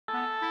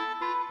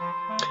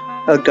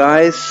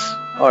Guys,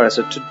 alright,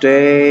 so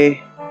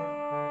today,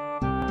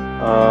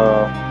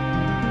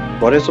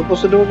 what are you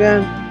supposed to do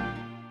again?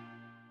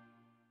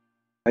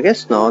 I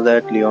guess now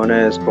that Leon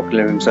has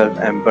proclaimed himself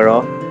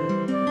Emperor,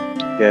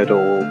 we have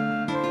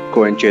to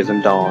go and chase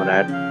him down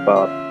at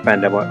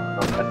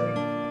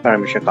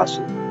Palamecia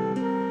Castle.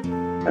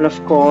 And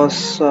of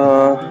course,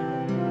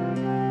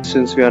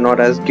 since we are not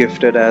as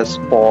gifted as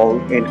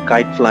Paul in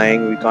kite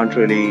flying, we can't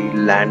really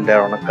land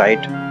there on a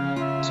kite.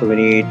 So we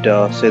need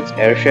Sid's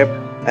airship,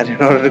 and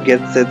in order to get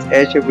Sid's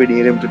airship, we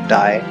need him to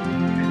die.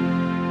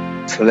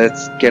 So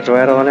let's get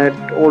right on it,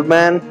 old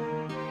man.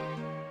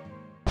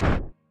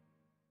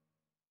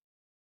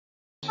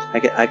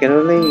 I can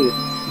only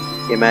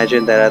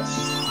imagine that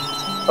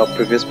at a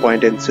previous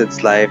point in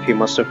Sid's life, he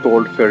must have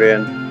told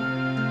Furion,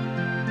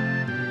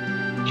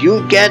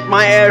 "You get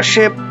my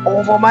airship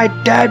over my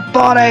dead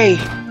body!"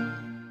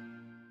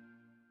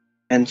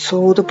 And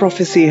so the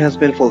prophecy has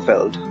been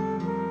fulfilled.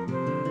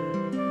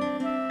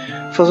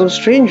 For some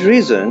strange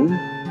reason,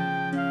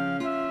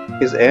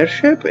 his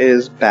airship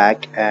is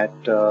back at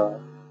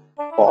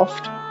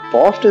Poft.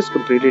 Poft is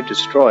completely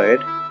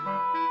destroyed,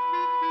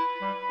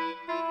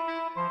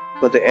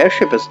 but the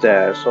airship is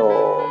there, so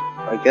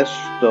I guess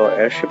the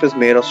airship is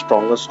made of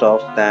stronger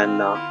stuff than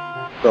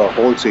the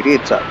whole city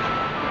itself.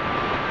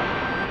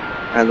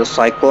 And the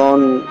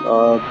cyclone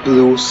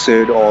blew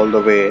Sid all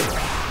the way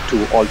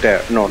to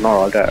Altair. No, not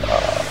Altair.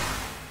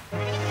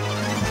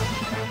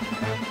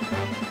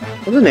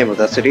 What's the name of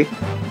that city?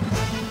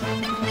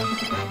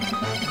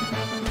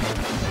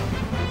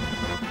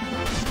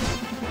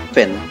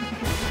 Finn.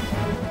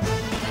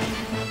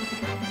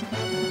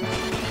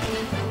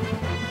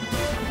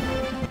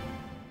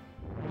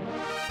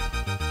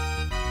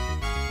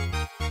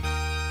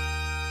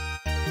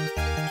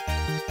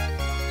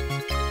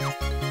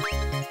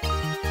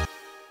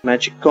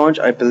 Magic conch,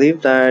 I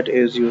believe that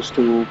is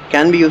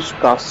can be used to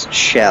cast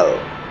shell.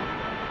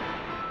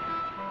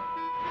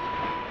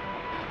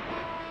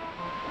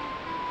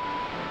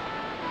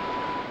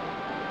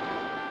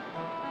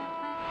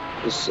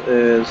 This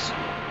is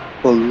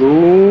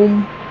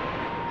Bloom.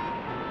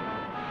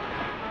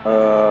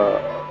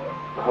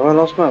 Have I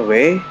lost my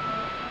way?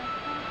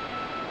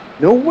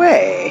 No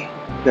way!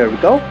 There we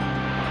go.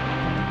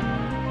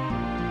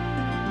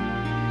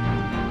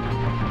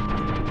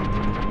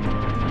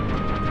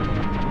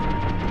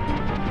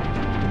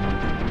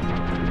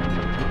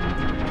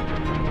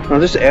 Now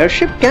this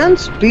airship can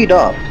speed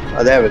up.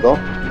 There we go.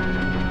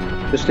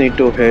 Just need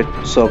to hit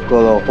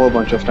circle a whole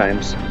bunch of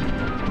times.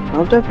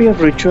 Now that we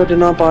have Richard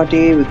in our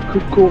party, we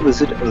could go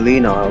visit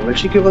Elena. Will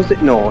she give us the...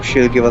 No,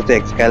 she'll give us the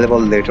Excalibur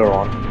later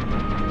on,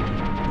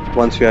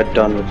 once we are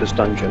done with this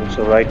dungeon.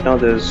 So right now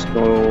there's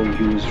no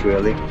use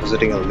really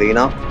visiting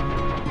Elena.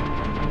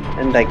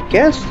 And I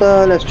guess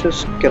let's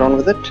just get on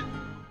with it.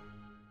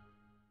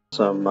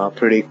 Some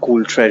pretty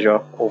cool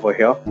treasure over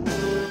here.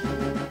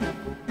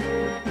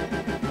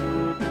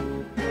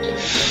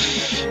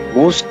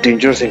 Most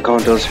dangerous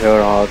encounters here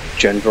are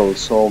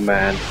generals. Oh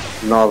man,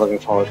 not looking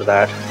forward to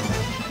that.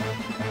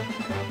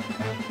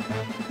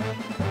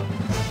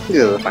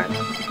 These are fine.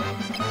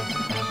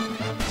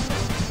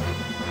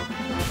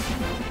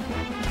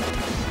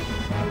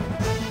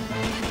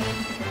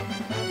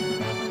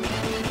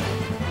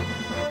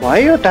 Why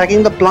are you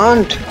attacking the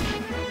plant?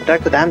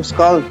 Attack the damn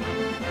skull.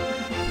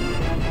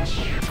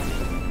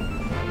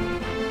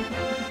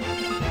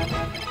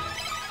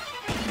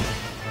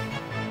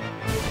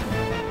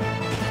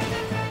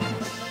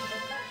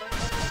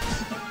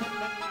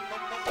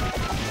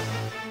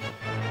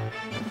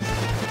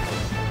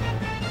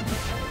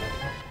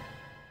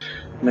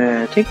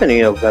 Man, I think I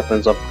need a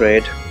weapons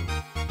upgrade.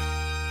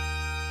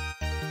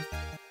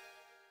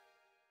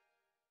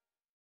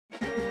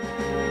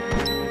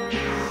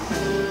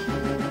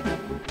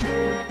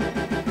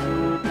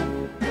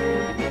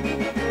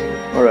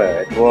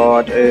 Alright,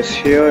 what is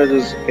here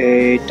is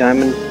a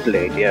diamond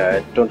plate. Yeah,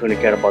 I don't really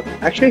care about it.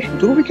 Actually,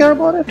 do we care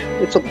about it?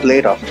 It's a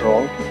plate after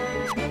all.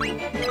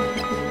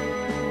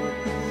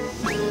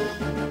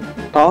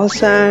 Power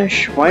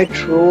sash,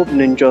 white robe,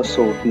 ninja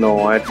suit. No,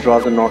 I'd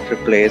rather not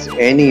replace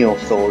any of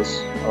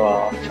those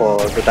for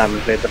the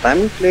diamond plate. The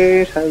diamond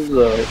plate has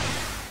an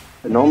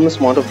enormous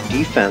amount of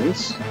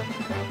defense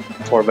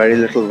for very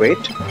little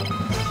weight,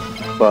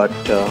 but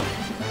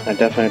I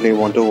definitely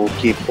want to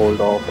keep hold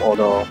of all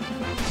the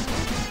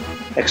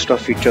extra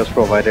features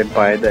provided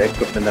by the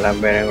equipment that I'm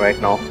wearing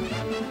right now.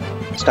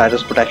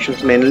 Status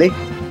protections mainly.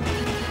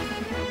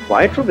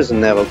 White robe is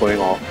never going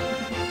off.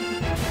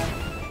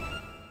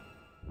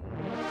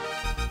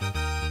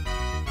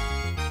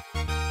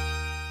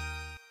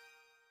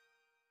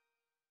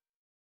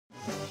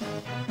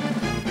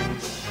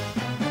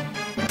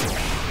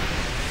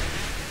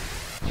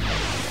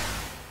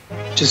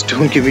 Just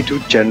don't give me two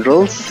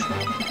generals.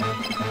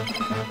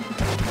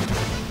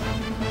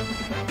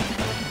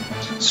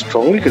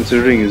 Strongly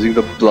considering using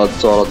the blood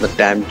sword on the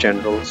damn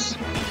generals.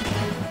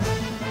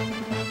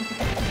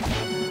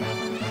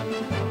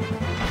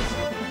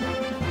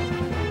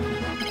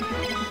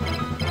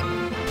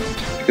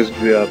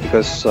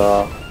 because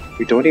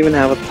We don't even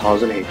have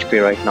 1000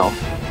 HP right now.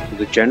 So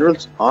the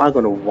generals are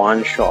gonna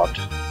one-shot.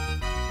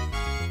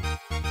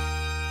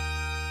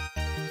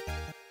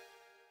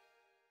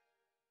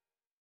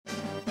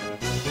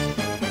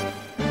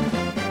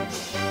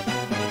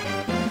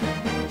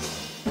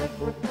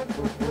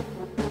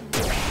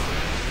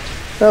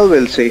 Well,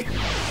 we'll see.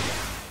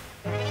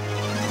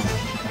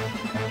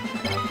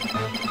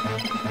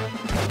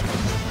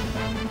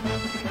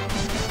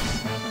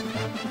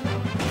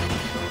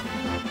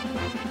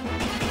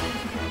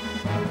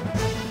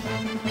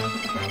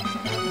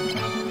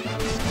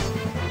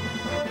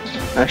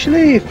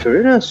 Actually,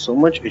 Furin has so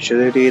much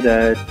agility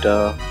that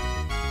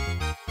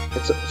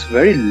it's a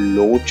very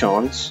low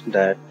chance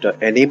that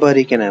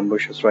anybody can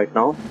ambush us right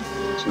now,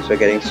 since we're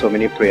getting so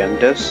many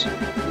preemptives.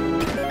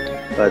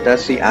 But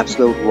that's the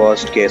absolute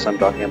worst case I'm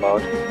talking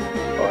about.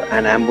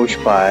 An ambush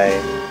by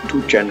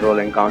 2 general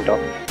encounter.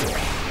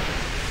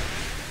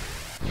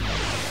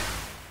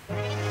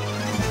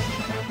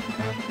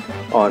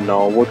 Oh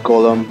no, wood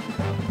golem.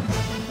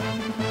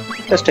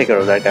 Let's take care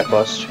of that guy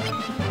first.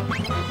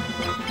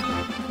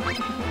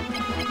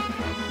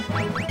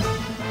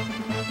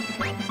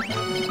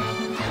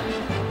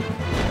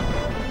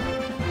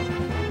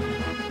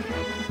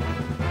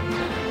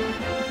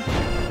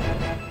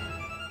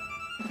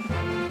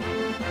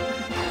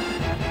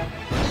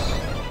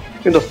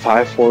 The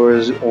 5-4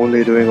 is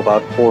only doing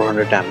about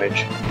 400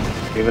 damage,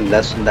 even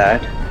less than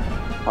that.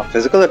 Our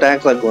physical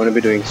attacks are going to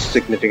be doing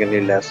significantly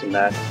less than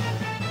that.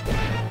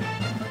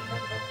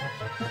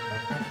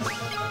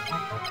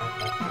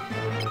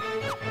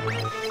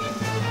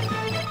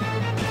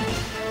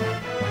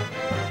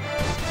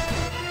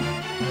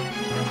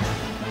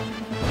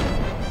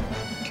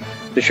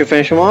 Did you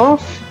finish him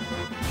off?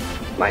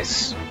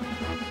 Nice.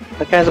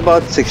 That guy's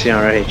about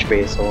 1600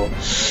 HP, so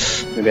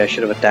maybe I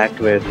should have attacked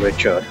with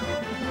Richard.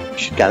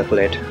 Should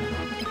calculate.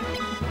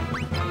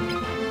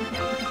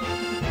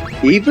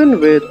 Even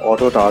with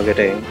auto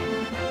targeting,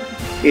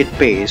 it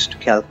pays to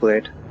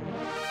calculate.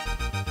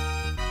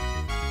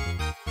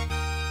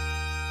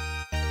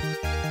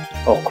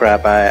 Oh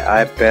crap,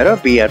 I better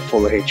be at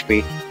full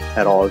HP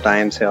at all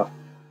times here.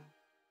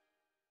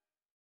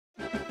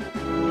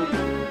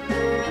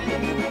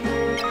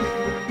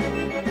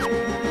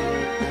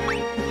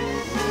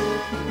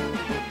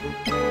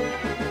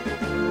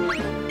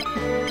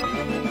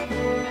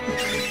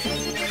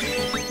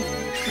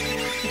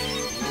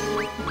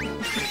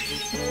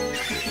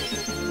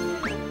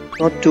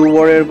 Not too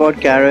worried about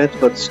Gareth,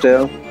 but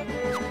still,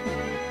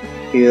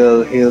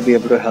 he'll be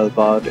able to help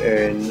out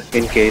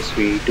in case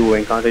we do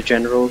encounter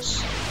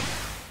generals.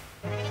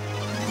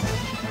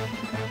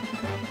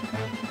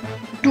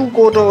 2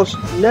 Kotos,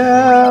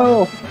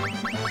 no!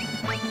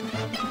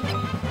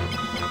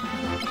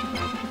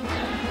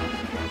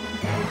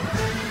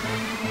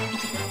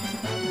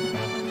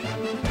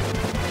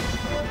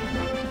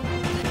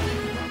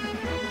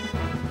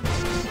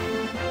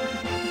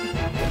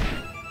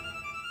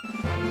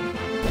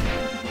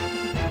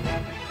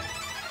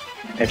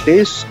 At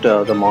least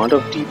the amount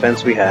of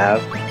defense we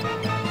have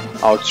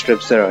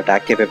outstrips their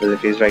attack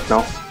capabilities right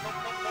now.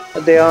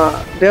 They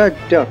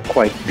are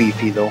quite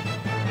beefy though.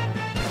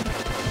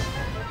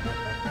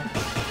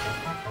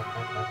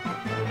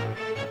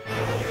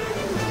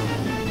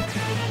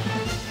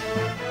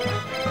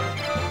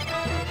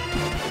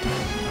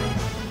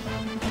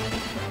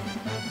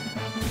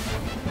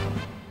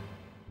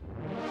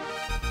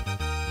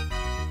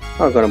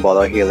 Not gonna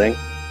bother healing.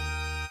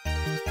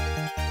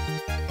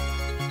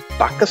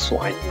 Back a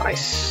swine,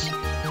 nice.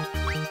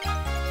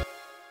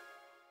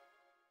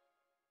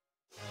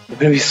 I'm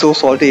gonna be so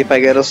salty if I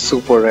get a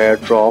super rare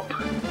drop,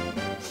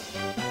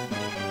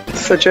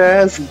 such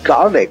as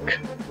garlic.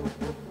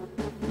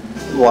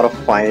 What a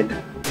find.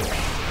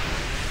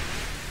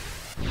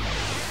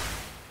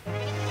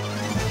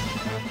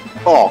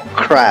 Oh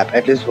crap,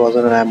 at least it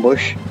wasn't an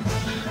ambush.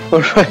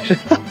 Alright,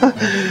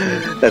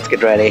 let's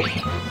get ready.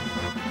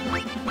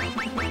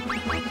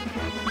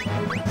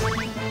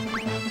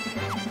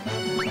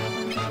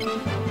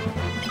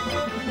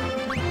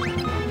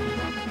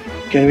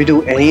 Can we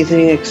do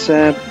anything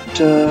except,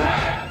 you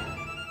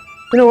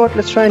know what,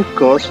 let's try and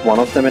curse one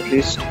of them at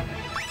least.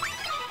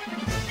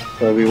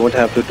 We won't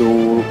have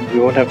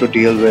to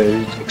deal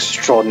with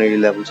extraordinary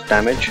levels of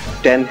damage.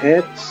 10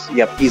 hits,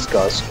 yep, he's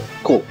cursed,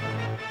 cool.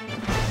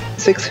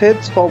 6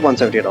 hits for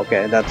 178,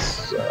 okay,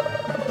 that's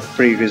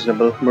pretty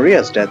reasonable.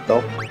 Maria's dead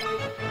though.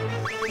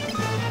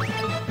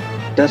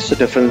 That's the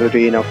difference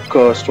between a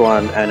cursed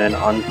one and an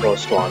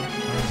uncursed one.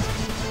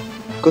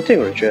 Good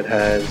thing Richard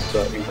has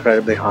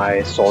incredibly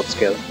high sword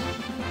skill.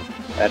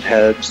 That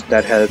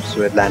helps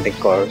with landing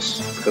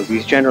curse, because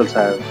these generals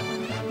have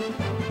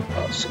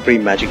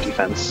supreme magic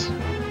defense.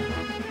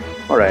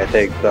 Alright, I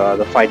think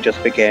the fight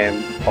just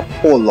became a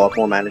whole lot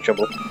more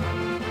manageable.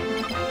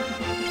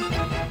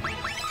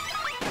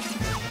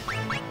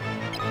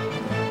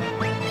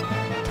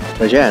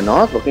 But yeah,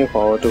 not looking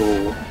forward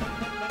to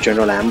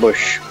general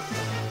ambush.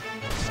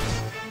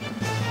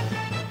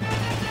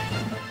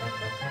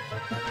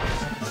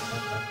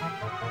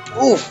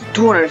 Oof,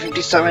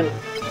 257.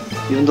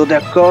 even though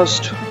they're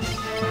cursed.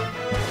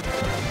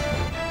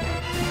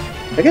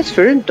 I guess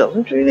Furion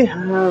doesn't really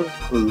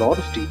have a lot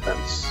of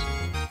defense.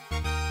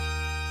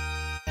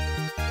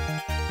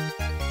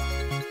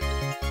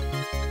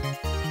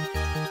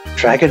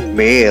 Dragon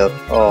Mail.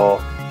 Oh,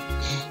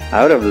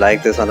 I would have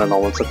liked this under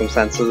normal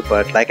circumstances,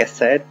 but like I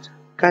said,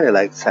 kind of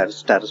like the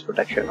status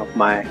protection of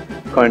my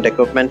current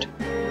equipment.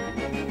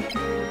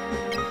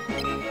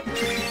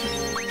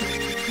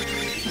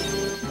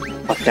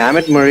 Oh, damn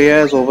it, Maria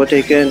has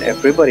overtaken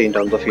everybody in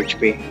terms of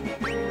HP.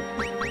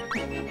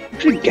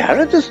 Actually,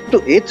 Gareth is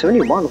to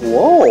 871.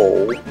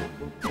 Whoa!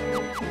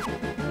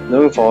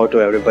 Looking forward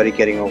to everybody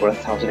getting over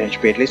 1000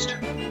 HP at least.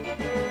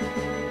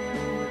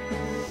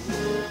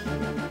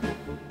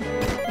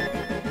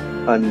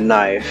 A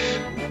knife.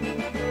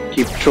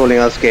 Keep trolling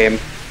us, game.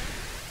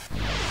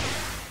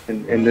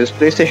 In this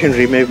PlayStation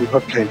remake, we've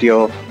got plenty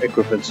of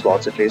equipment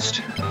slots at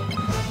least.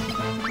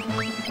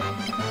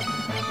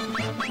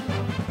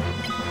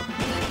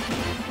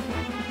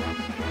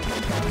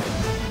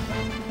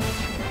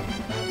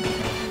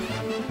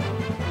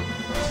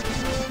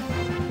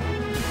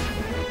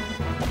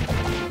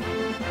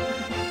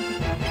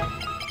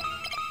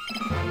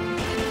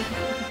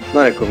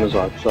 Not equipment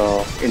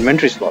slots,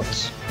 inventory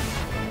slots.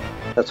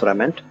 That's what I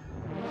meant.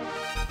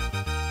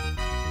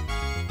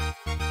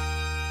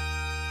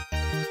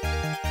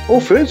 Oh,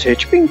 Furion's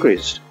HP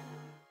increased.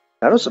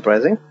 That was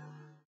surprising.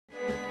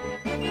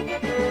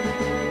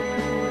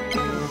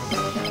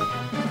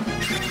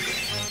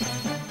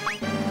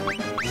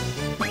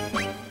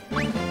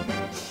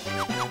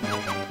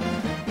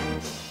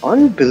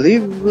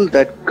 Unbelievable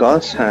that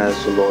Gus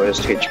has the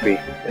lowest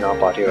HP in our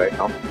party right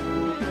now.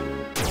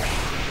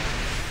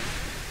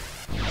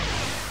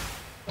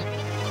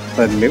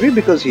 But maybe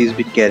because he's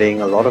been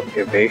getting a lot of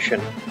evasion.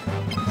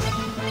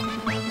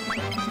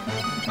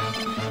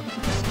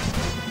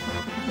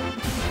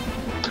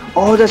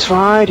 Oh, that's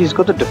right, he's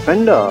got the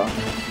defender.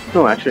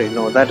 No, actually,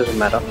 no, that doesn't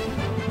matter.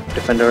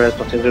 Defender has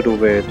nothing to do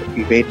with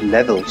evade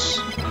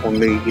levels,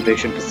 only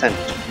evasion percent.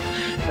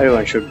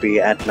 Everyone should be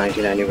at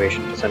 99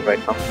 evasion percent right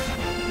now.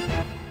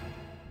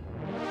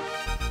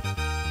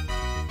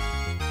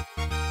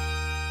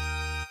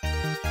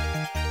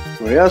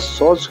 Maria's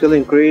sword skill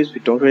increase, we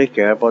don't really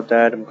care about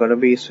that. I'm gonna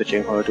be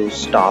switching her to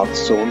staff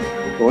soon.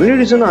 The only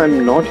reason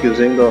I'm not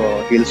using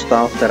the heal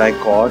staff that I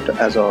got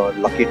as a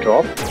lucky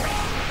drop,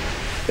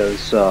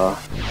 because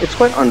it's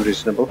quite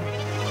unreasonable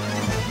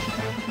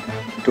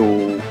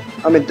to...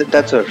 I mean,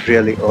 that's a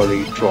really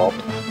early drop.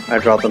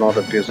 I'd rather not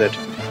abuse it.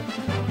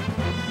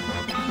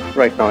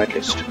 Right now at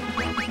least.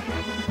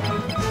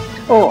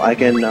 Oh, I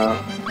can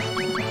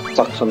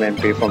suck some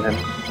MP from him.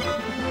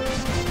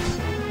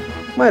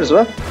 Might as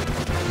well.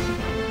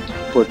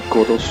 Put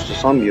Gotos to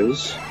some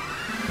use.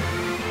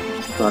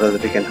 Not that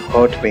he can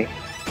hurt me.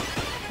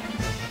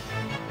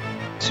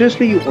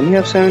 Seriously, you only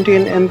have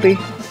 17 MP?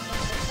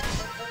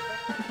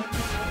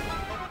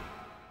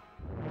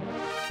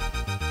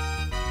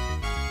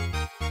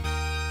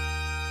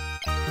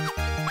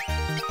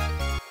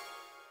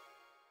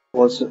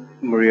 What's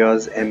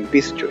Maria's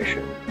MP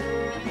situation?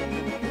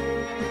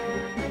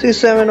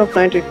 37 of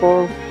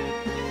 94.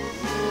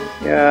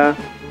 Yeah.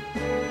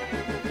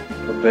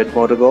 A bit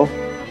more to go.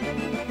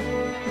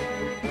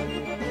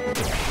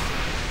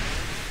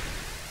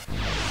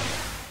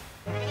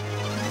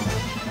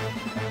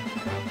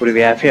 What do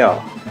we have here?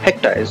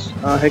 Hectors.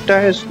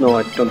 Hectors? No,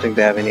 I don't think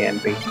they have any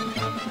MP.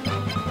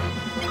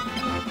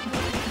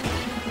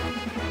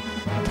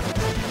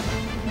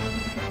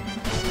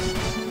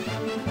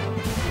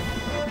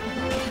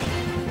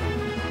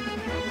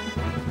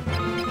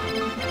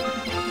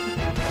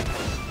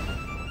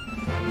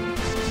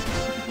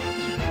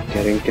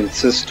 Getting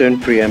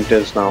consistent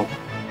preemptives now.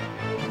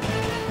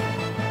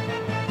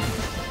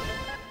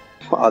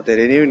 Wow, they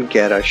didn't even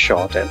get a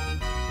shot in.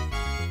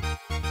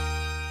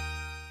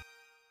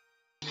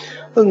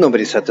 Well,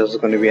 nobody said this was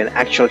going to be an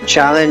actual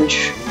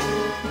challenge.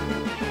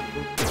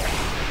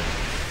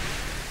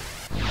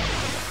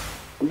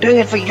 I'm doing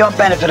it for your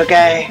benefit,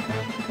 okay?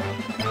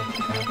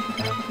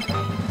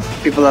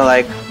 People are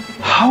like,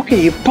 how can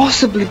you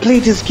possibly play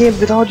this game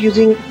without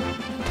using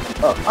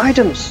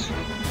items?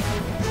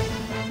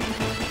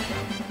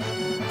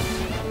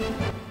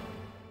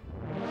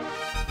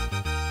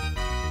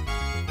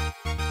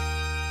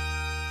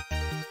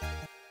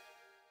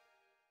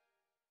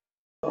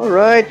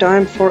 Alright,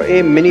 time for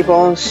a mini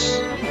boss.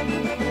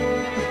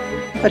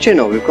 Actually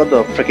no, we've got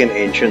the freaking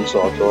ancient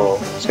sword, so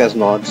this guy's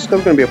not. This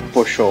guy's gonna be a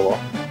pushover.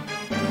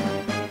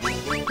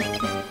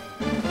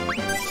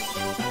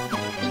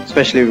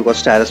 Especially if we've got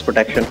status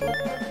protection.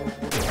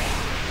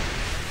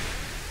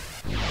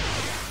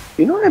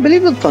 You know, I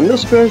believe the Thunder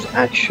Spear is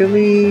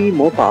actually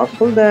more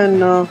powerful than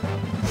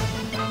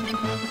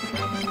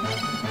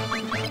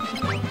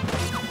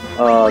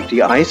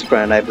the Ice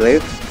Brand, I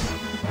believe.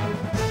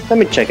 Let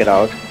me check it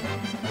out.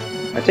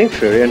 I think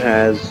Furion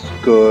has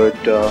good...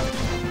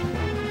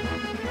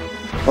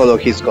 Oh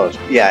look, he's got...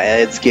 Yeah,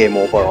 it's game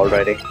over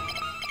already.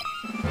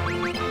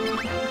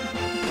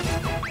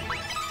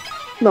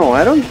 No,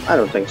 I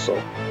don't think so.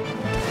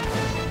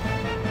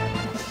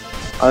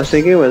 I was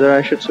thinking whether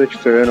I should switch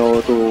Firin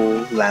over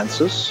to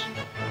Lances,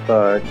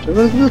 but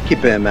we'll keep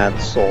him at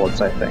swords,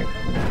 I think.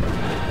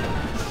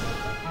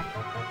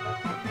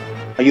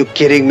 Are you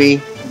kidding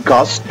me?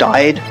 Gus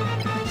died?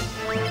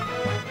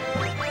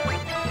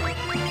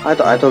 I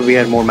thought we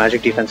had more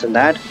magic defense than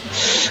that.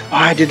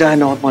 Why did I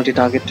not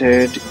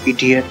multi-targeted?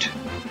 Idiot.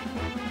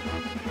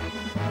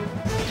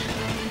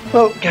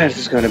 Well, Gareth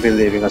is gonna be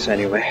leaving us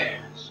anyway,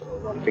 so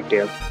not a big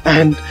deal.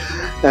 And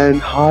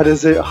hard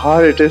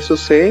it is to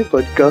say,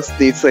 but Gus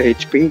needs the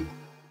HP.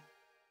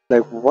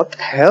 Like, what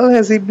the hell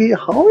has he been?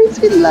 How is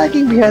he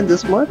lagging behind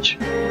this much?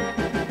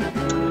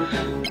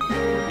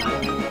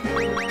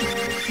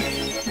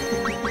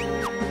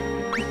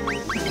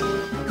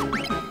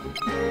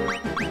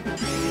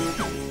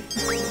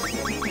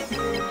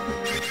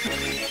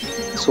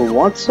 So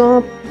what's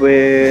up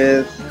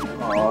with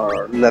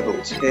our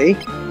levels, hey?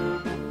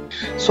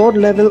 Sword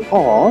level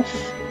of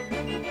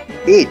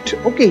 8.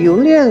 Okay, he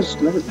only has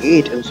level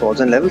 8 in swords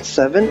and level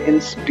 7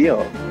 in spear.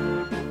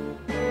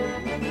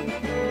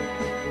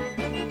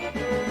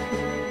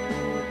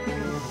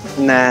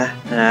 Nah,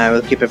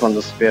 we'll keep it on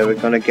the spear. We're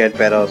gonna get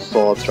better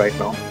swords right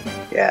now.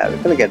 Yeah,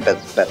 we're gonna get better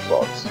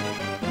swords.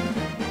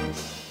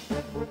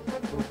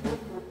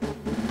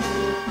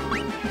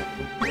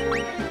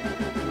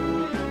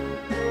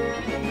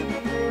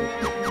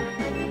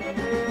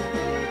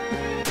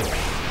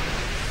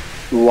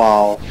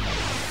 Wow.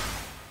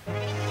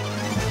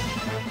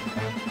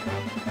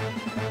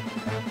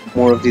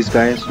 More of these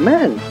guys.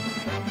 Man,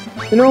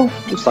 you know,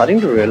 I'm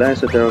starting to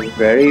realize that there are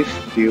very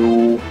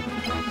few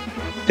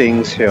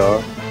things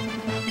here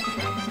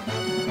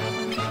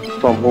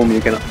from whom you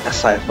can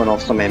siphon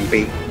off some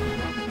MP.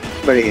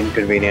 Very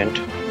inconvenient.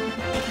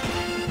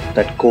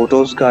 That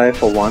Kotos guy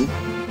for one.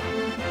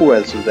 Who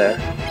else is there?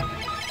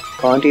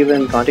 Can't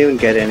even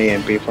get any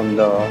MP from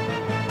the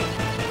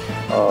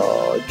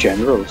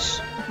generals.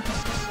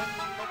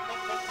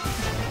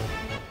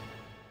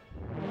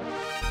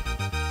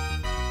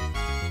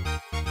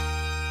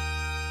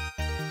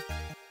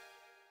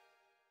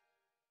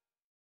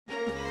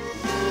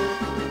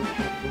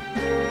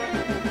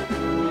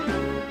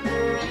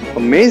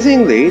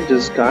 Amazingly,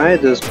 this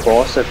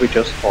boss that we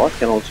just fought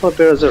can also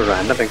appear as a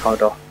random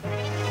encounter.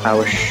 I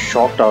was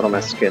shocked out of my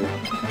skin.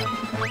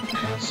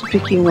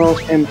 Speaking of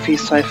MP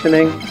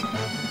siphoning,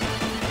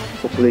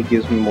 hopefully it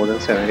gives me more than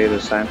 70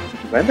 this time.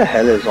 Where the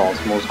hell is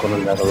Osmos gonna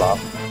level up?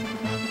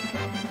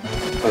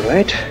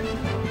 Alright,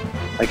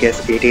 I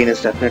guess 18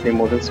 is definitely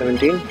more than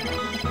 17.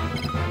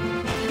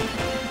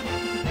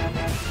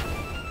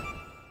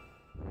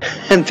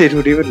 And they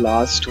don't even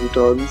last 2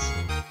 turns.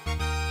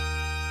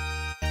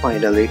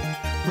 Finally.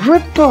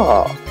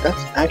 Ripper!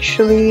 That's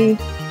actually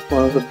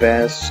one of the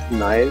best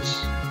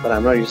knives, but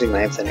I'm not using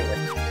knives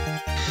anyway.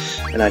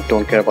 And I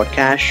don't care about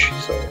cash,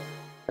 so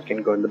I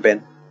can go in the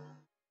bin.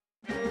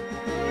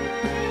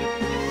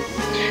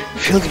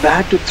 Feels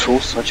bad to throw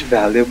such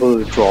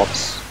valuable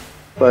drops,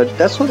 but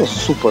that's not a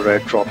super rare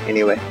drop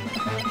anyway.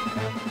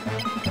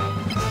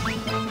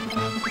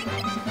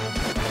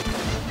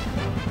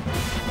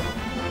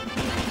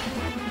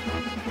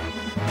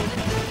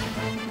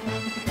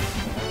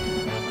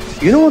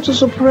 You know what's a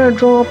super rare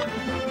drop?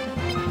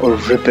 Or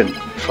ribbon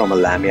from a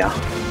Lamia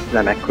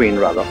Queen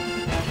rather.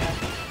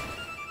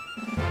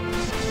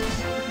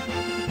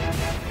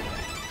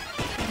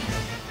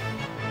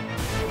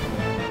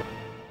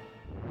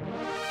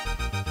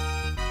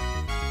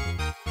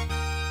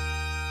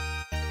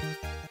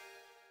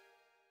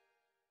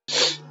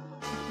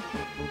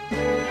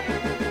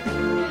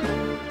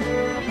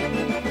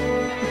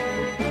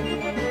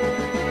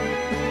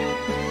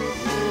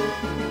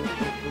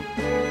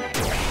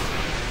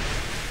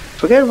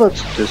 Forget about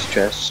this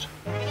chest.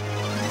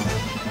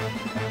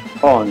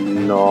 Oh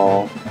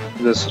no,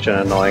 this is such an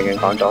annoying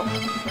encounter.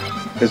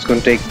 It's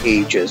gonna take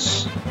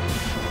ages.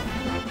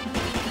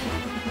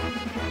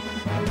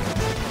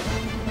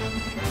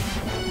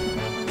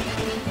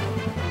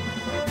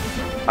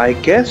 I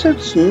guess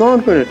it's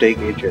not gonna take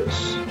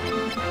ages.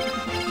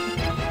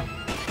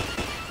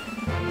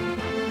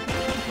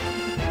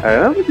 I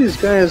remember these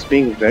guys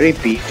being very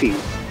beefy,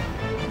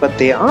 but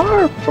they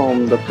are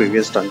from the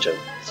previous dungeon,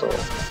 so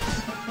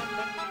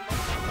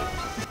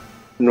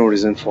no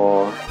reason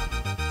for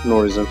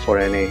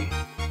any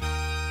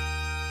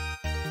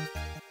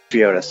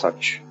fear as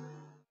such.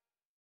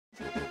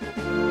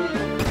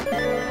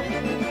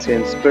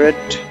 Same spirit.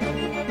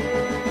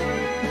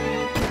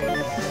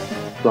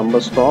 Plumber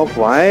stop.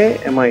 Why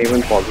am I even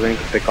bothering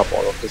to pick up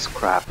all of this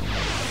crap?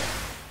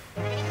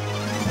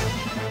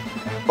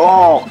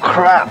 Oh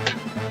crap!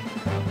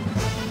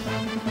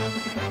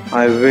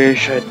 I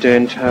wish I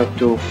didn't have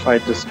to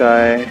fight this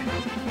guy,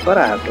 but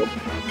I have to.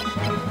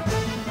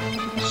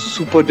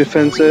 Super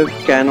defensive,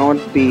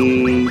 cannot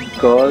be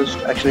cursed.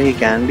 Actually, he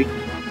can be.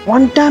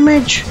 1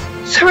 damage!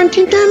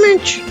 17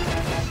 damage!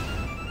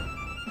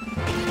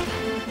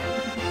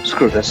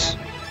 Screw this.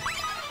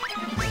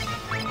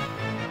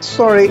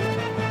 Sorry.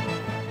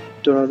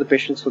 Don't have the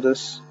patience for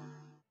this.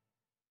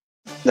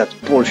 That's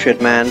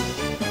bullshit, man.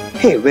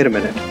 Hey, wait a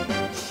minute.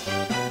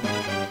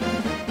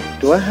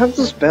 Do I have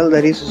the spell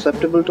that he's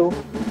susceptible to?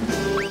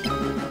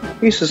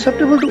 He's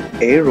susceptible to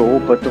arrow,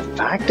 but the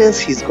fact is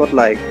he's got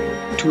like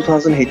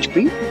 2000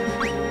 HP.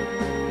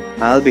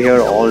 I'll be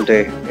here all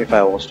day if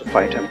I was to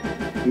fight him.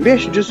 Maybe I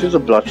should just use a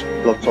blood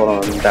sword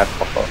on that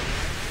fucker.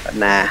 But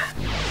nah.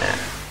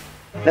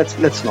 Let's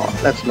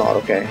not.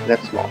 Okay,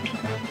 let's not.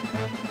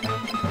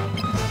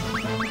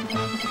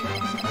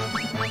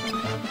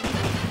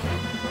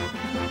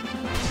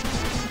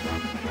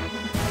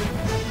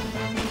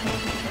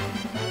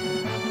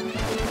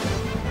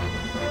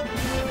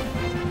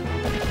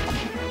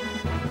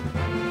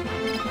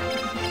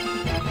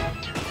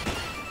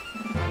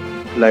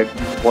 Like,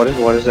 what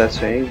is that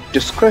saying?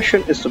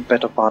 Discretion is the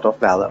better part of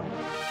valor,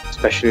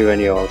 especially when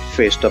you're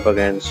faced up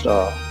against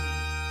a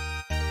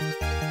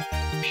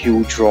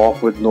huge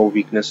rock with no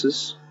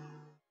weaknesses.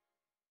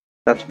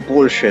 That's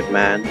bullshit,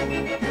 man.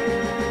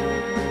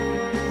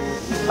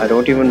 I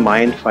don't even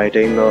mind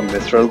fighting the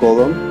Mithril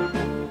Golem.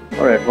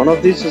 Alright, one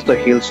of these is the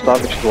heal star,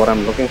 which is what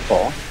I'm looking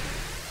for.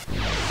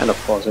 And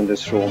of course, in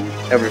this room,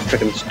 every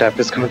freaking step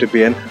is going to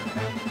be an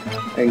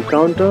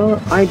encounter.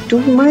 I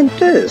don't mind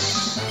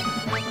this.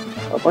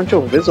 A bunch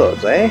of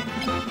wizards, eh?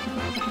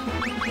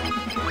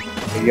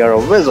 You're a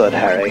wizard,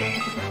 Harry.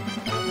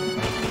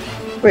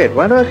 Wait,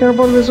 why do I care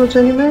about wizards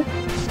anyway?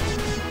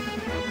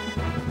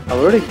 I've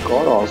already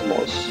got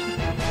Osmos.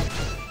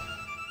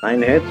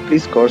 9 hits,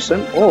 please curse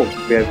him. Oh,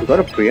 we got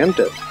a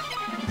preemptive.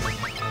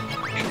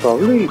 Should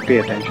probably pay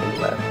attention to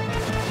that.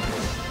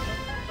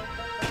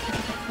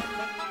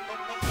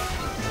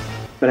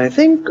 But I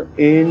think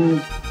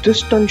in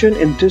this dungeon,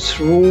 in this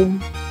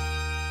room,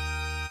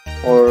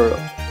 or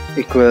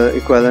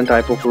equivalent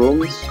type of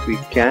rooms, we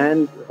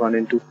can run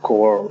into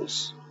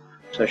corals.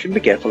 So I should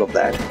be careful of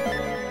that.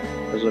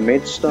 There's a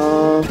mage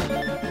staff.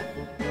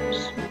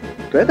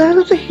 Where the hell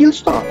is the heal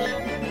staff?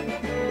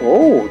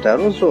 Oh, that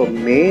was the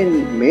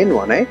main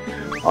one, eh?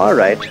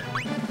 Alright.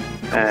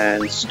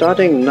 And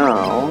starting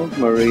now,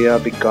 Maria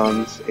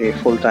becomes a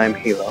full-time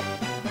healer.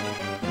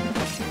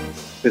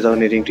 Without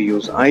needing to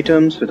use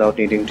items, without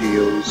needing to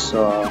use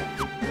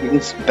even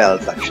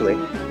spells actually.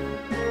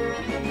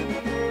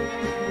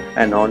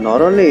 And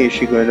not only is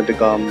she going to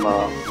become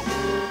a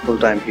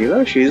full-time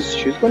healer, she's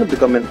going to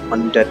become an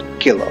undead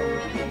killer.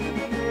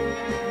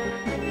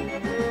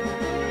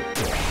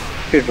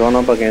 If we run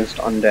up against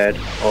undead,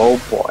 oh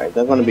boy,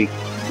 they're going to be,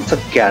 it's a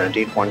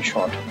guaranteed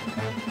one-shot.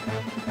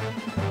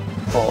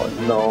 Oh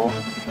no.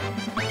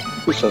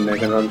 Who's so I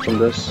can run from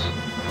this?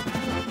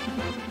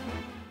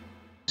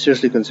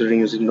 Seriously considering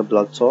using the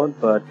blood sword,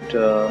 but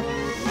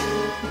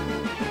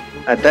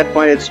at that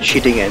point it's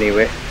cheating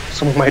anyway,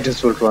 so might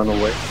as well run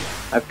away.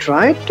 I've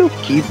tried to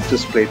keep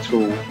this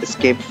playthrough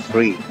escape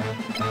free.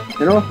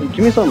 You know, give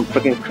me some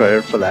freaking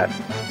credit for that.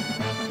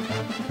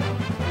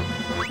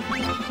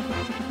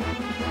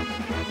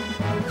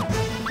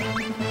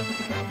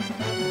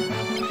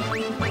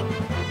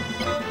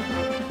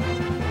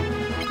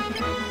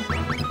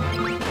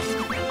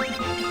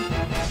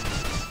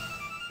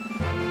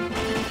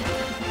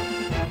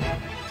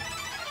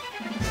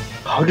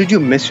 How did you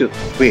miss your...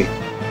 Wait.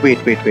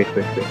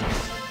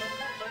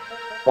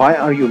 Why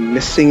are you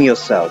missing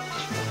yourself?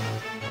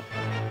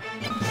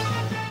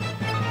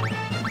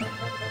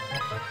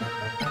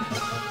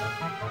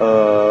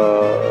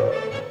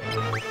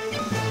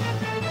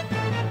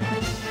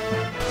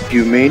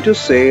 You mean to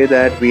say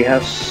that we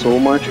have so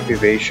much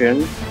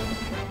evasion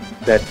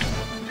that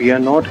we are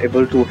not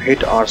able to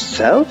hit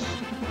ourselves?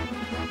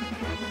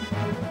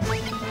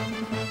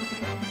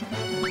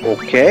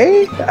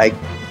 Okay,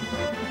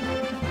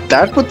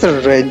 that puts a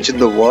wrench in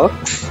the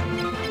works.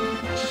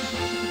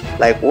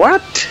 Like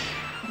what?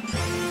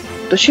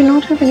 Does she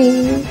not have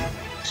any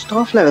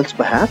staff levels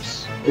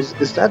perhaps?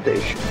 Is that the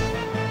issue?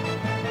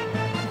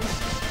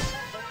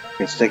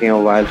 It's taking a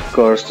while to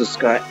curse this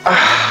guy.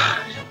 Ah,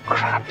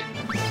 crap.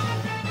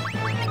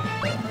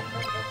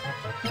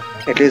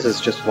 At least it's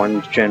just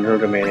one general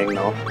remaining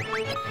now.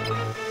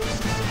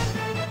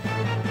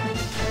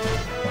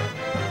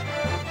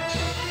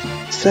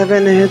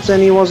 Seven hits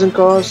and he wasn't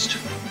cursed.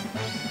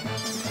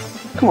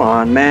 Come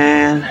on,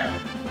 man.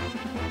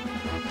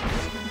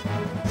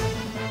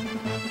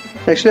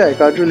 Actually, I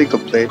can't really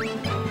complain.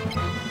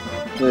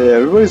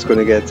 Everybody's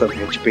gonna get some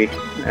HP,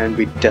 and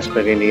we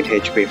desperately need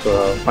HP for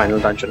a final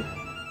dungeon.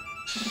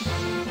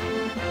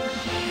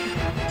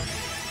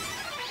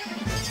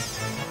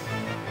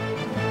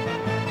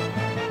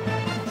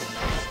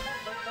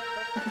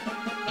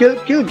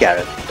 Kill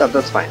Garrett.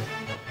 That's fine.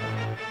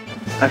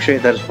 Actually,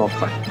 that is not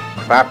fine.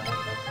 Crap.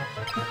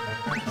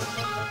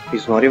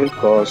 He's not even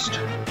cursed.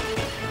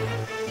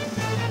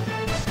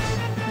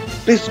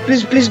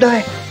 Please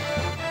die!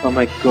 Oh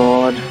my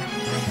god.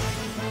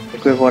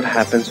 Look at what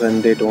happens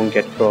when they don't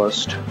get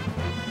cursed.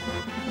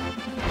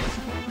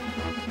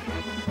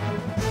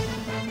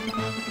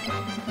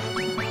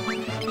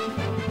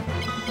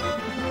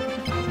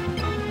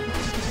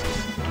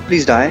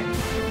 Please die.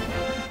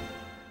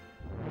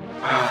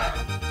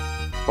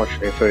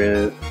 Fortunately,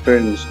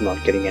 Firin's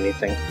not getting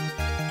anything.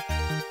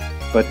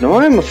 But now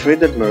I'm afraid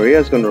that Maria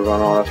is going to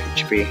run out of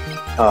HP.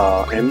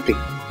 MP.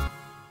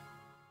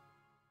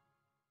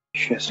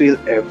 She has to heal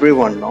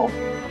everyone now.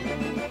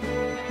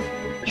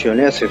 She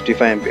only has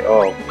 55 MP.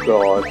 Oh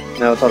god.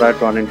 Never thought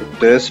I'd run into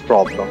this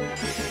problem.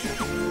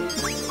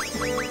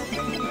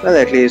 Well,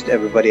 at least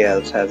everybody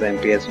else has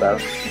MP as well.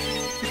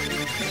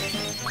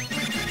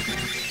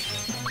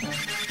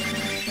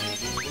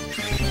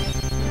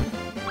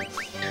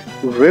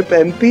 RIP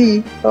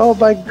MP. Oh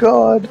my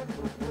god.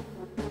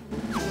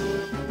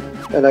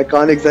 And I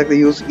can't exactly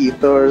use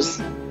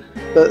ethers.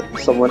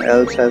 Someone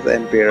else has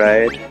MP,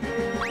 right?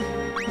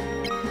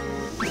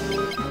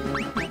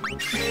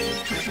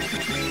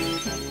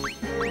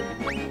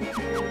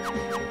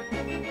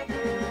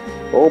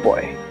 Oh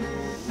boy.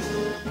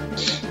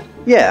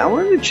 Yeah, I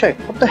wanted to check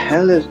what the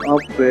hell is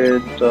up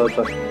with the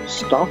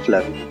staff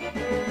level.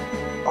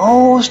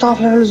 Oh, staff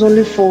level is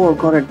only 4.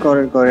 Got it.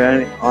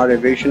 And our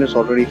evasion is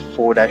already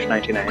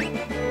 4-99.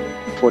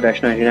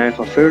 4-99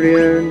 for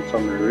Furion, for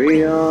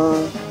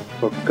Maria,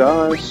 for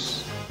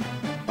Gus,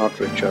 not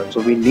Richard. So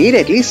we need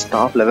at least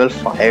staff level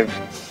 5.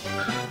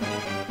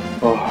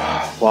 Oh,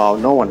 wow,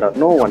 no wonder.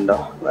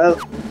 Well,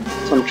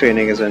 some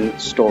training is in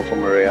store for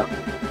Maria.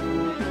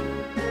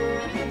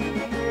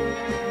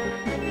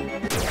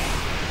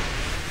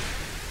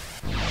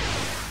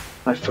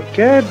 I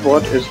forget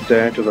what is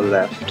there to the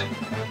left.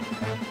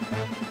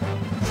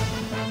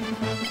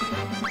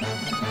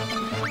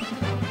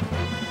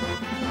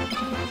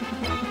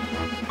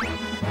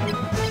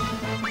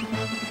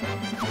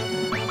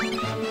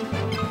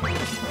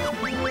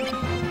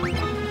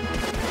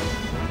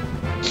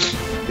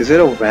 Is it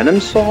a Venom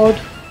sword?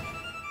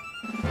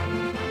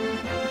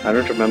 I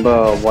don't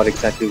remember what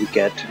exactly we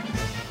get.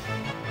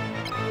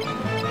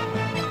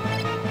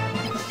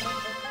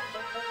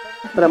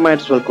 But I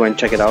might as well go and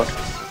check it out.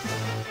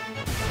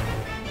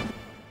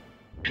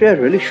 Actually, I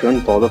really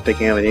shouldn't bother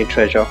picking up any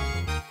treasure.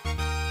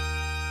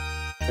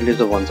 At least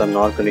the ones I'm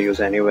not going to use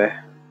anyway.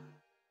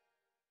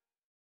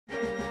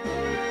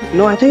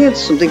 No, I think it's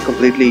something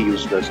completely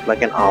useless,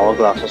 like an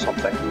hourglass or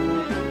something.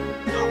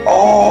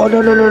 Oh,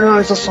 no,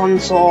 it's a sun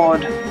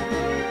sword.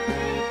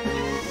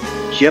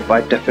 Yep,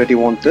 I definitely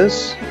want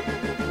this.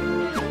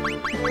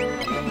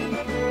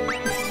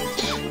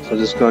 So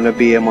this is going to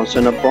be a monster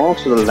in a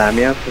box with a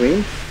Lamia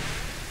queen.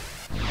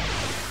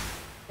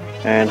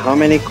 And how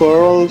many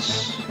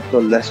corals?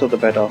 The lesser the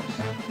better.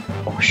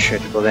 Oh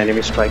shit, it was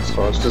enemy strikes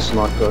first. This is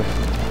not good.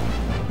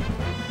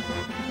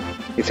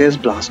 It says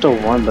Blaster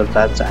 1, but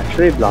that's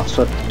actually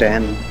Blaster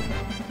 10.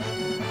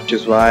 Which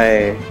is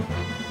why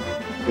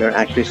we are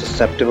actually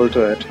susceptible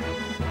to it.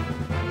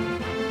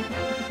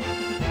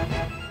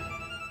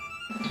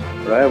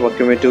 Right, what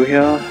can we do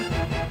here?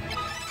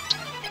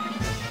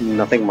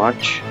 Nothing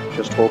much.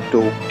 Just hope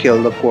to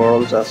kill the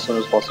corals as soon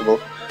as possible.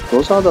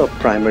 Those are the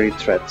primary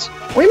threats.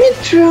 We need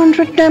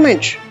 300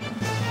 damage!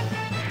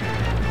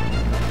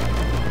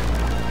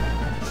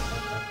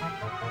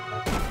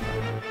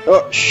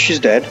 Oh, she's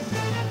dead.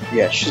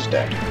 Yeah, she's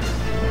dead.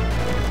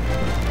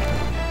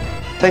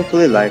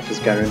 Thankfully, life is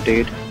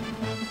guaranteed.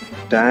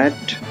 That...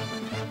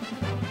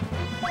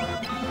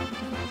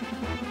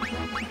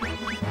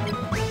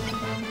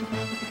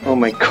 Oh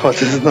my god,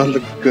 this does not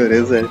look good,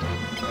 is it?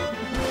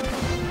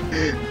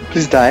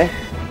 Please die.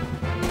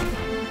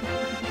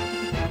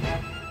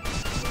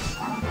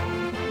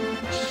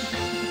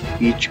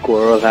 Each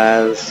coral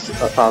has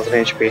 1000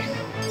 HP.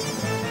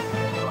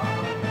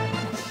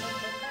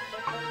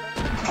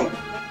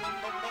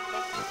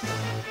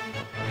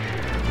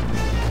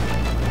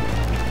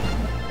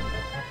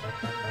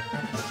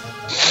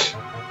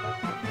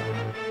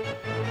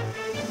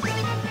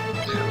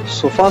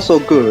 So far so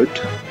good.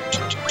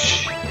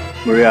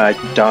 Maria, I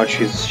doubt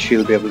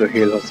she'll be able to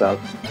heal herself.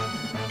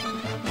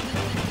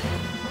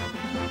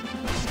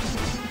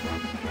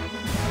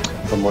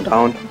 One more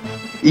down.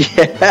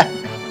 Yeah!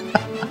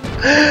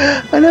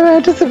 I never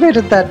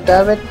anticipated that,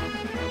 damn it.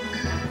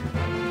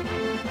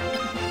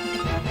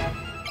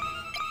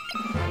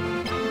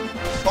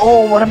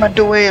 Oh, what am I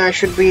doing? I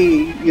should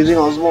be using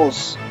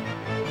Osmos.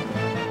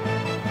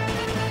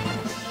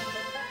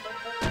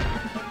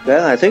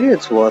 Well, I think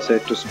it's worth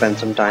it to spend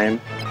some time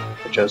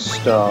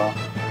just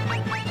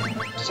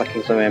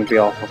sucking some MP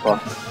off of her.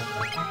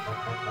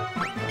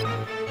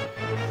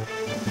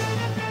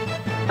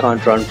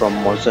 Can't run from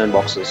monster in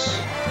boxes.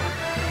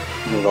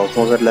 With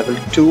Osmos at level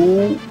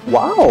 2.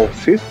 Wow,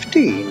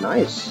 50.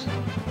 Nice.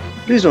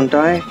 Please don't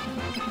die. I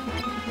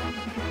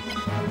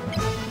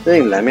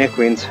think Lamia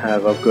Queens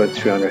have a good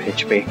 300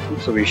 HP,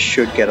 so we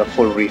should get a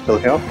full refill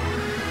here.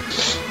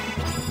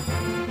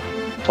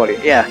 40.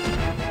 Yeah,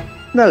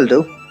 that'll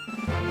do.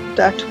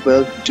 That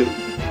will do.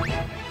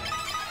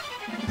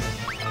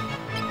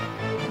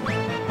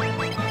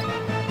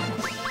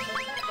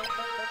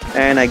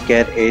 And I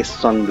get a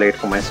Sunblade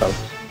for myself.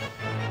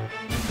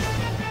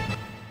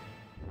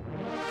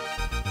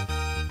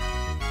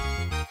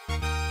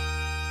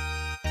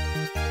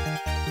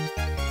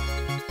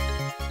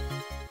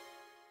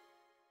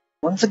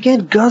 Once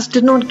again, Gus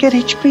did not get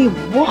HP.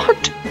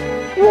 What?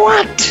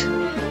 What?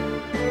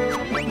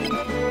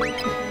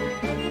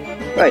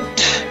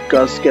 Right,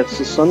 Gus gets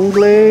the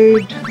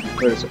Sunblade.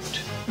 Where is it?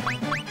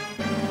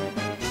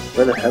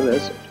 Where the hell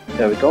is it?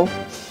 There we go.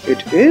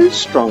 It is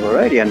stronger,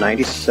 right? Yeah,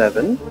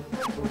 97.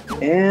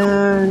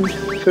 And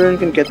Firen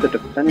can get the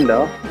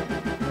Defender.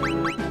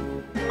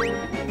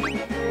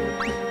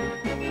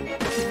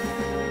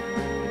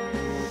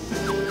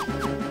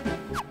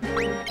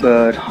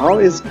 But how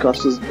is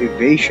Gus's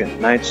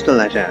evasion? Nah, it's still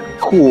 99.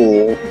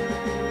 Cool.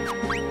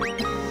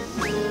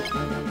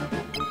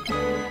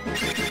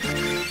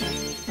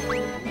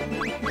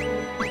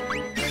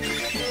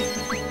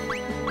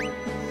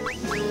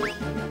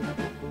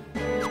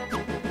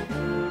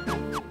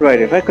 Right,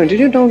 if I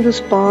continue down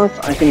this path,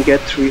 I can get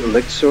 3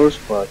 elixirs,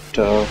 but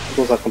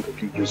those are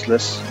completely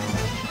useless.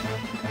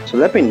 So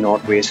let me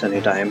not waste any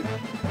time.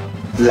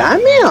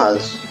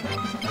 Lamias!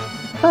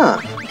 Huh.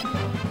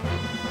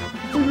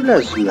 I didn't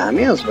realize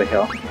Lamias were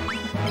here.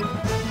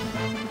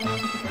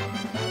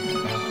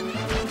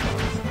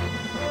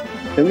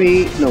 Can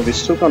we... No, we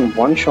still can't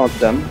one-shot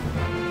them.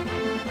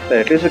 But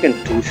at least we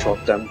can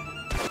two-shot them.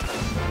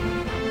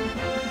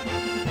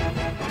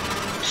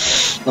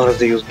 Not if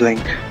they use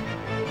Blink.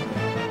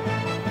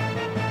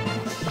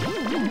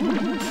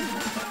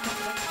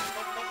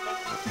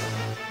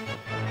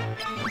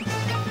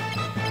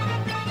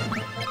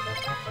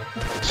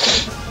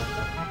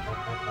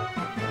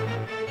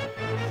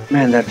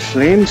 Man, that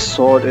flame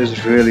sword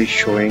is really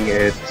showing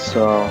its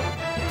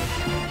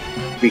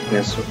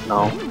weakness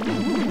now.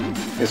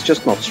 It's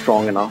just not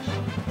strong enough.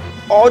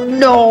 Oh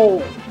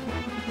no!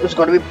 It's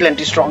got to be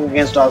plenty strong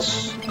against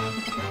us.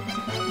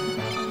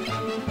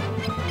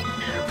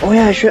 Oh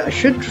yeah, I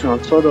should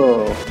transfer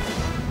the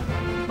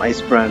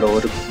Ice Brand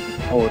over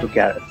to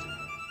Gareth.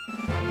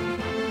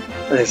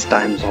 But his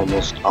time's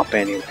almost up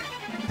anyway.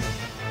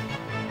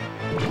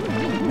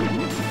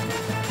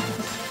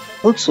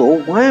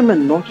 Also, why am I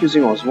not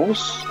using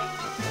Osmos?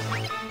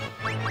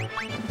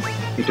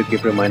 Need to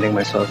keep reminding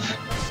myself.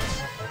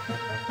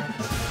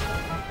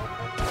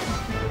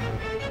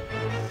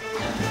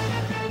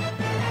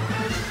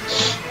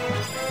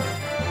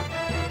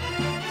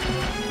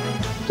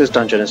 This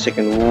dungeon is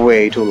taking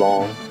way too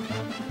long.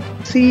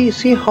 See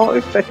how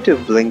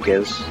effective Blink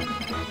is.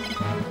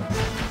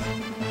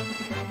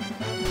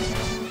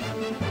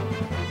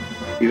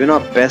 Even our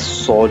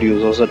best sword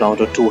users are down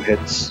to 2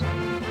 hits.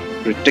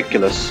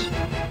 Ridiculous.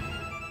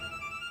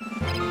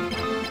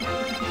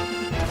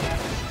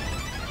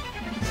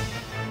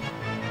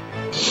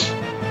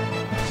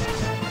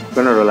 I'm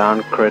gonna rely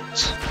on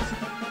crits.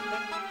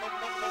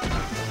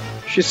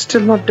 She's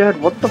still not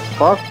dead, what the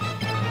fuck?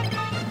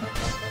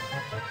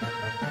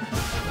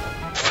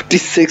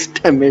 46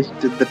 damage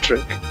did the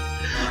trick.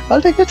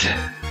 I'll take it.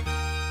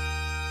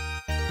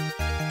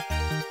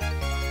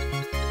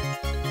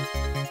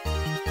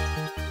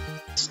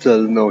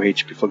 Still no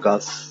HP for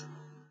Gus.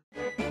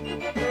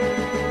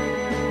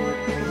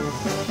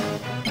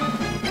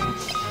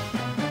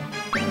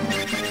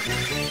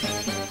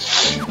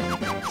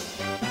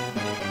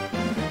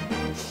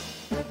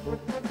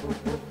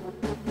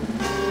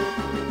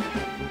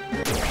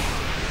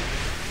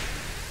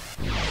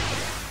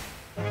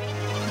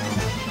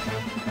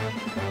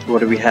 What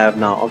do we have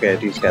now? Okay,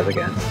 these guys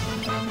again.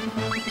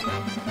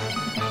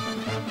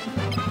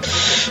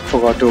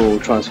 Forgot to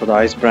transfer the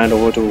Ice Brand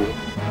over to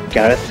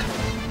Gareth.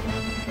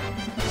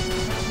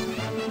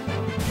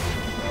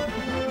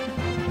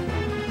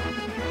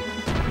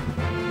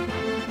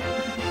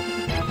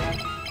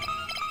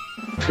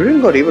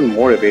 Firen got even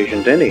more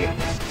evasion, didn't he?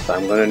 So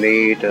I'm gonna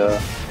need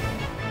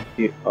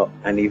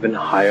an even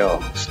higher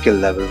skill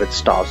level with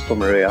Stars for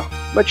Maria.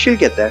 But she'll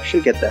get there,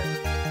 she'll get there.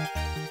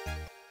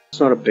 It's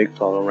not a big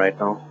problem right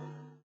now.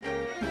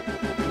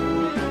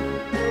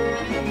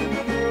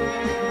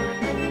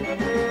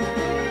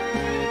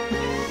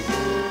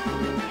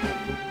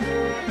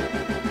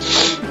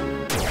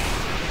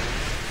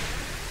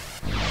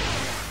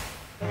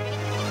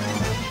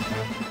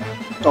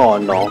 Oh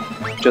no,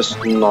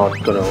 just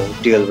not gonna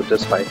deal with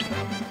this fight.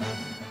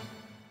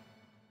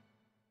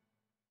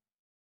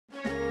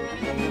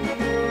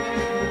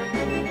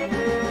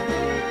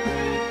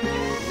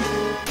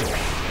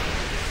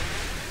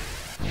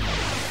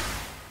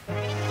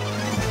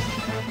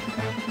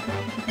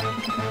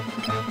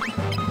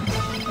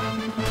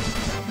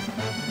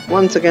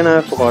 Once again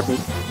I've forgotten.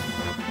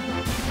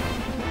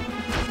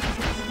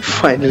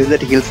 Finally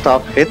that heal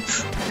staff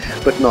hits,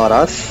 but not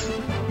us.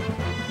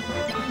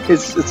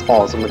 It's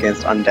awesome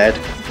against undead.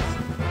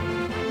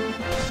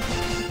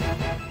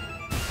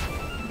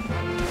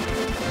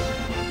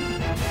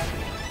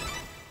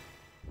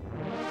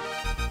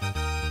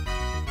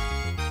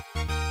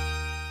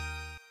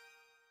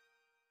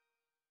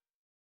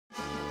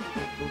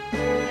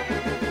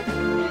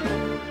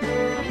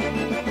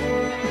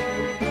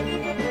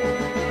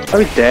 Are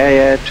we there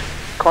yet?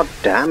 God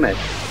damn it.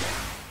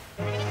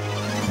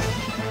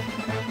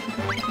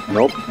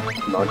 Nope,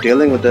 not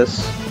dealing with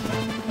this.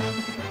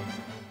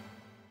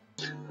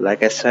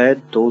 Like I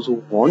said, those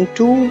who want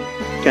to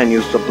can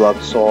use the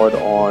blood sword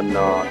on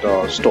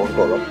the stone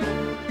golem.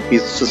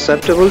 He's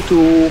susceptible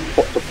to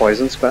the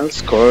poison spell,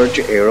 Scourge,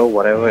 Arrow,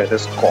 whatever it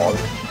is called.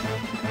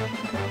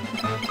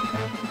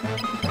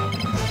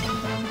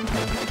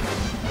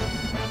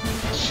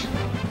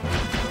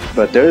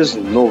 But there is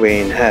no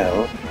way in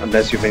hell,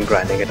 unless you've been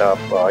grinding it up,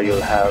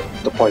 you'll have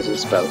the poison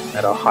spell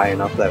at a high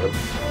enough level.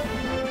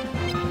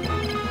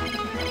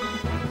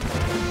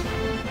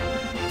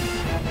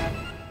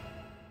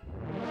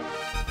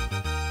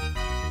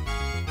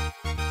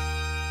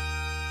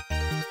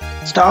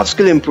 Staff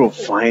skill improve,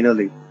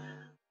 finally.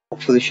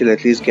 Hopefully she'll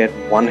at least get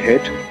one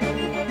hit,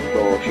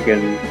 so she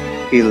can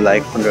heal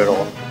like 100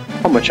 or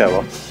how much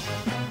ever.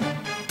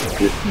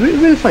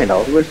 We'll find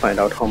out. We'll find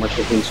out how much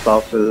a heal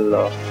staff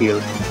will heal,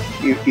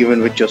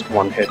 even with just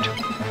one hit.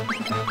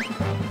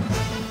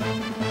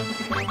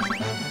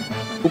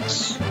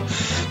 Oops!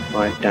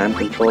 My damn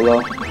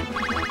controller.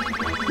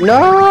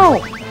 No!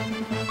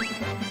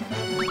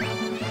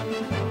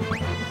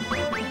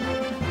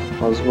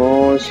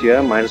 Osmos, yeah,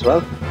 might as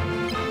well.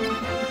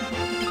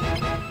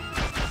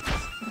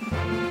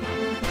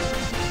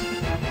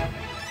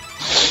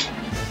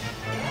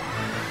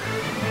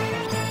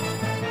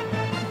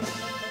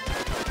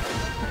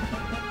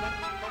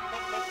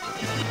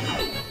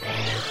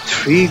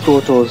 Three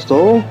Gotos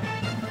though.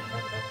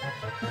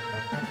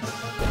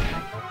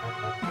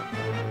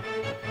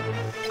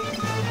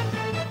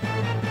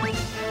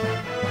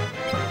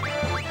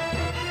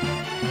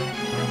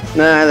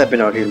 Nah, let me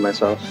not heal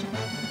myself.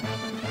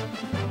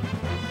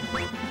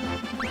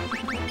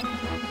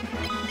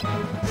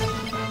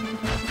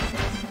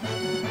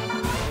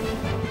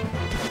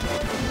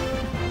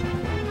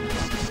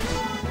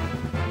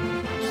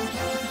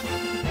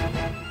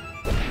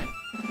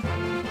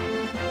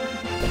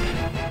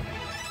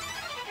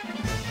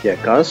 Yeah,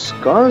 Gus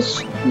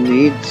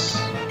needs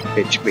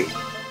HP.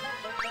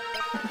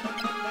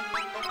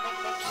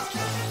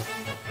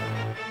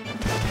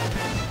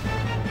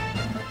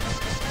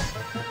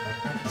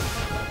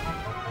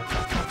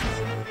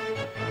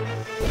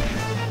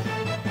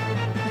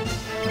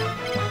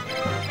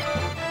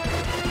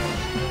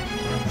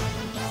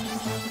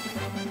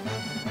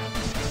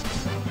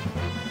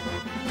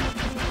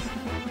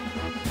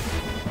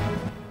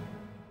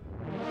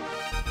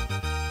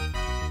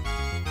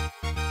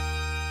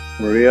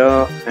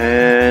 Maria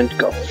and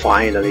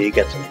finally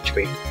gets an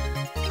HP.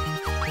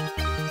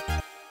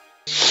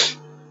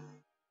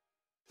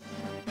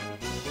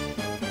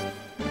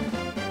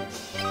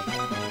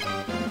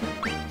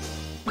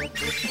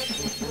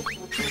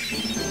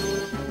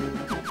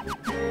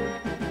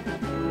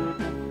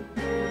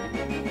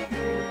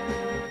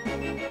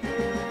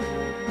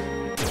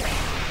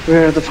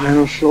 We're at the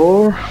final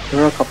floor.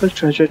 There are a couple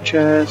treasure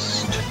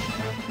chests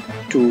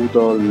to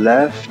the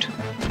left,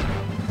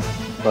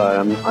 but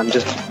I'm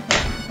just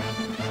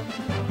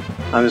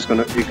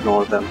gonna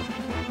ignore them.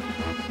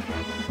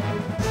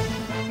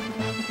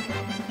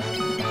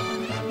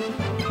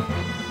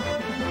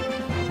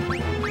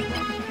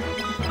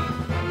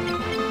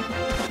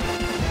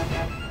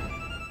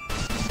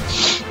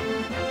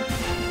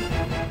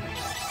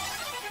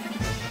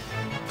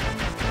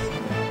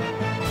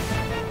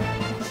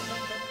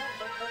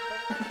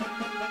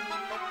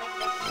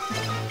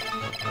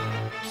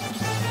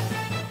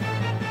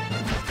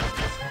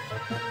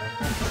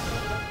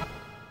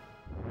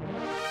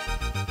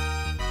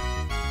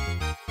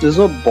 There's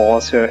no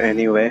boss here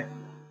anyway,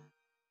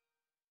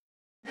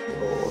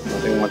 so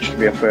nothing much to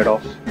be afraid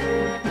of.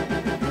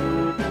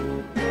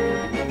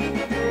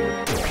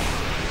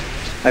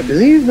 I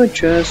believe the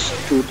chest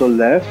to the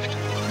left,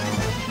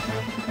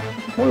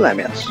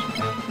 Palamecia,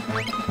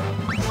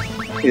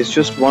 is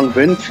just one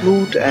wind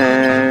flute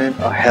and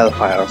a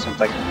hellfire or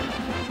something.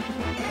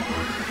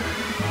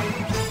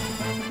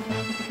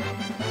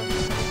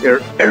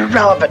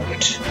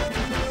 Irrelevant.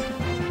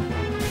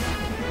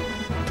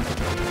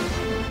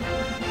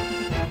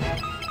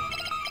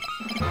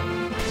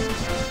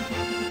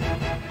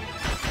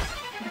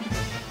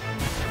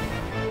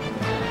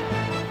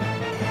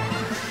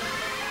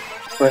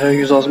 Better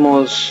use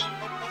Osmos.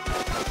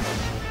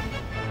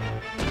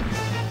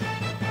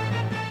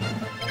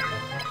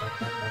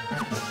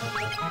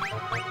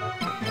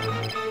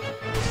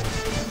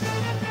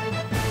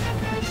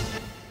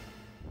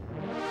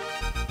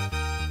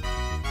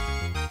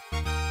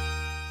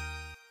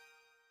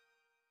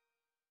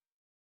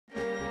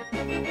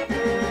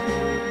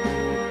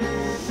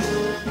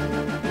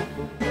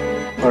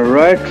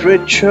 Alright,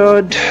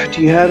 Richard,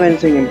 do you have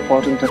anything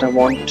important that I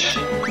want?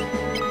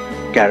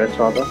 Gareth,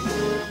 rather.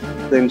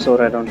 Flame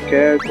sword, I don't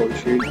care. Gold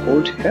shield,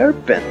 gold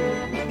hairpin.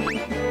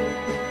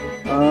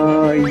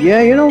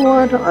 Yeah, you know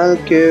what? I'll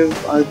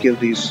give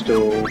these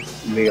to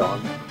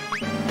Leon.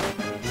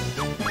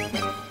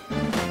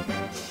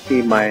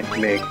 He might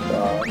make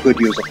good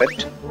use of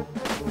it.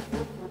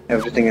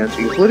 Everything else,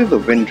 including the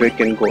Windrake,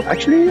 can go.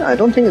 Actually, I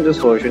don't think in this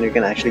version you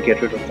can actually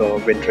get rid of the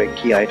Windrake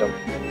key item,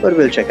 but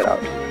we'll check it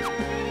out.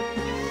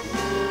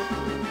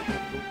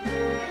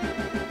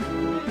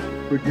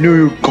 I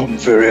knew you'd come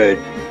for it.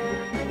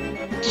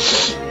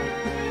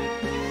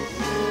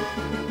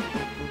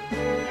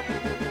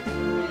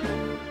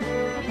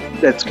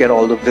 Let's get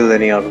all the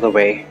villainy out of the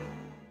way.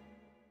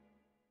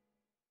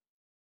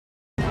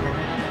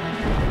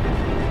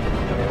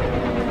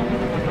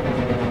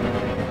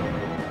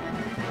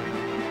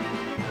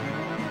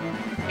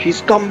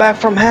 She's come back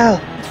from hell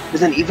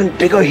with an even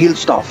bigger heal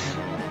staff.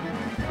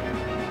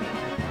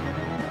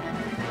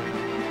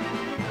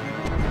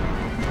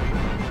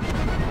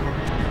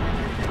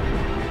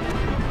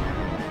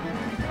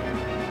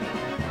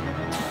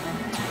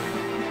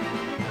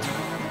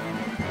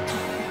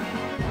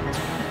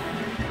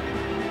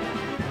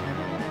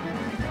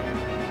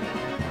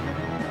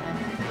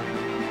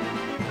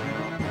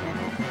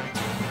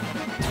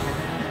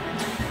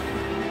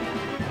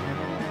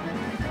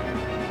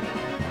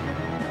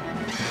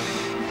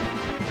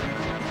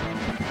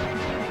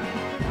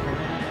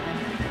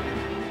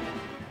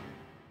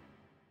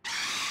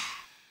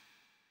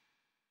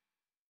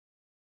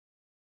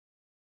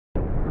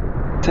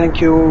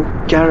 Thank you,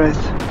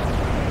 Gareth.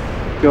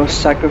 Your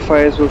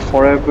sacrifice will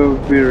forever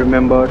be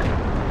remembered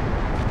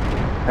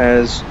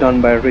as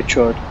done by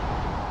Richard.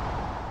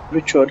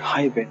 Richard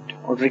Highwind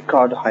or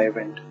Ricard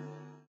Highwind.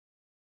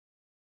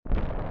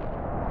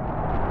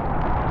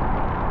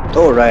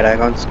 Oh right, I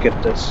can't skip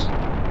this.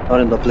 Not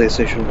in the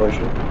PlayStation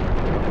version.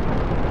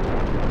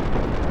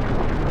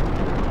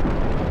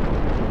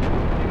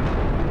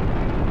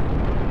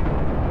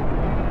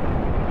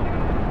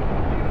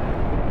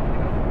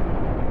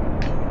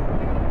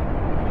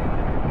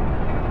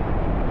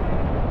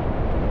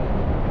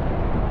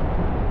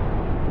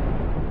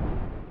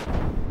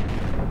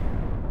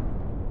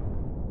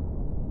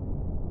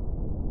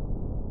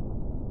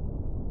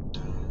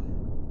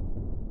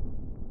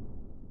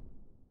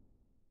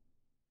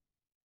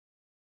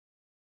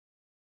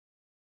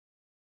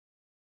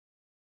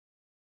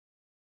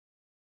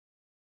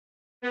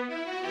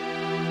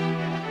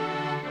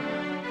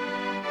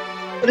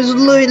 What is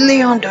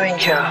Leon doing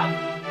here?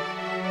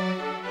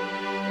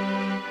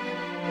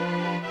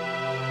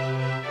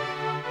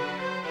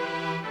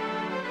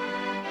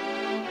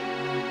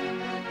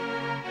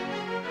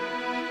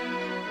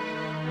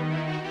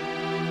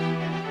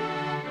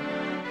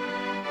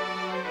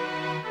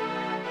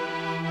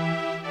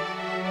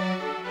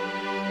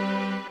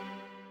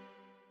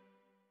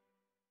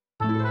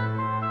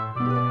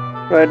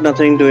 Right,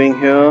 nothing doing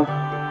here.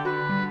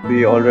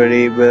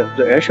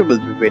 The airship will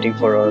be waiting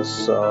for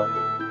us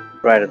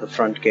right at the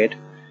front gate.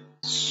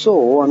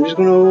 So I'm just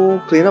going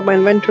to clean up my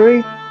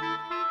inventory.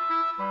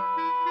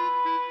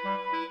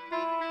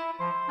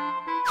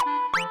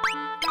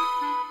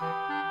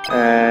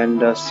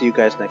 And see you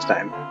guys next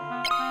time.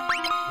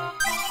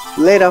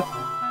 Later.